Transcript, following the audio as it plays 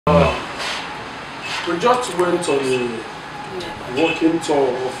We just went on a walking tour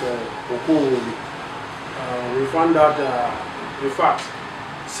of Okuovwori. We found out in fact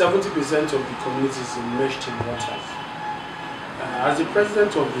 70% of the community is immersed in waters. As the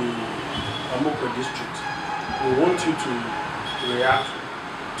president of the Amukpe district, we want you to react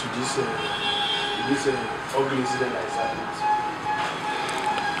to this ugly incident that is happening.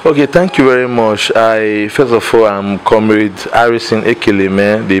 Okay, thank you very much. First of all, I'm Comrade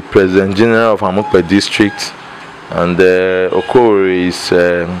Ekeleme, the President General of Amukpe District, and Okuovwori is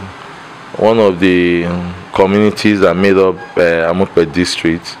one of the communities that made up Amukpe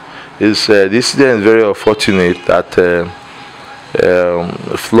District. This incident is very unfortunate that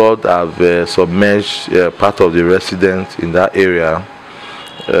flood have submerged part of the residents in that area.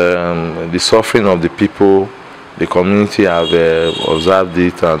 The suffering of the people, the community have observed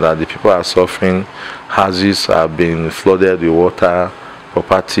it, and that the people are suffering. Houses have been flooded with water,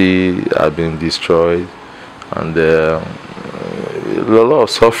 property have been destroyed, and a lot of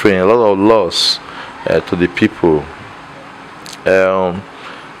suffering, a lot of loss to the people. I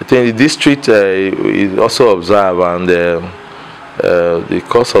think the district is also observed, and the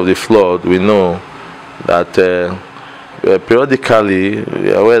cause of the flood, we know that periodically,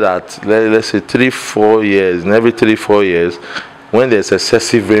 we are aware that let's say 3-4 years, in every 3-4 years, when there's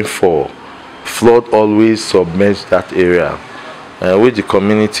excessive rainfall, flood always submerges that area, which the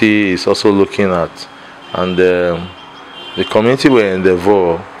community is also looking at, and the community will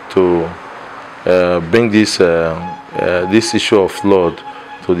endeavor to bring this issue of flood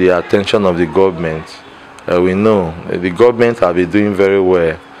to the attention of the government. We know the government have been doing very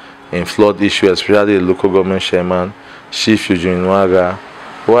well in flood issues, especially the local government chairman, Chief Eugene Waga,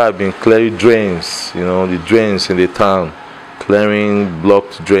 who have been clearing drains, the drains in the town, clearing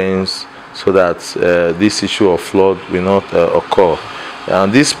blocked drains so that this issue of flood will not occur.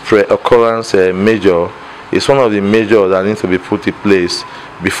 And this pre-occurrence measure is one of the measures that need to be put in place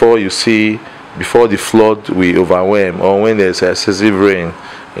before the flood will overwhelm, or when there's excessive rain,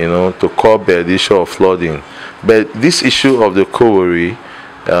 to curb the issue of flooding. But this issue of the Okuovwori,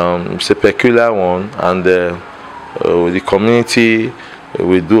 it's a peculiar one, and the community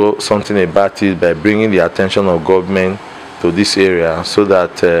will do something about it by bringing the attention of government to this area, so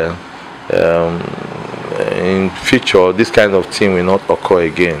that in future this kind of thing will not occur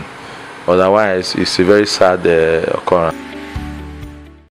again. Otherwise, it's a very sad occurrence.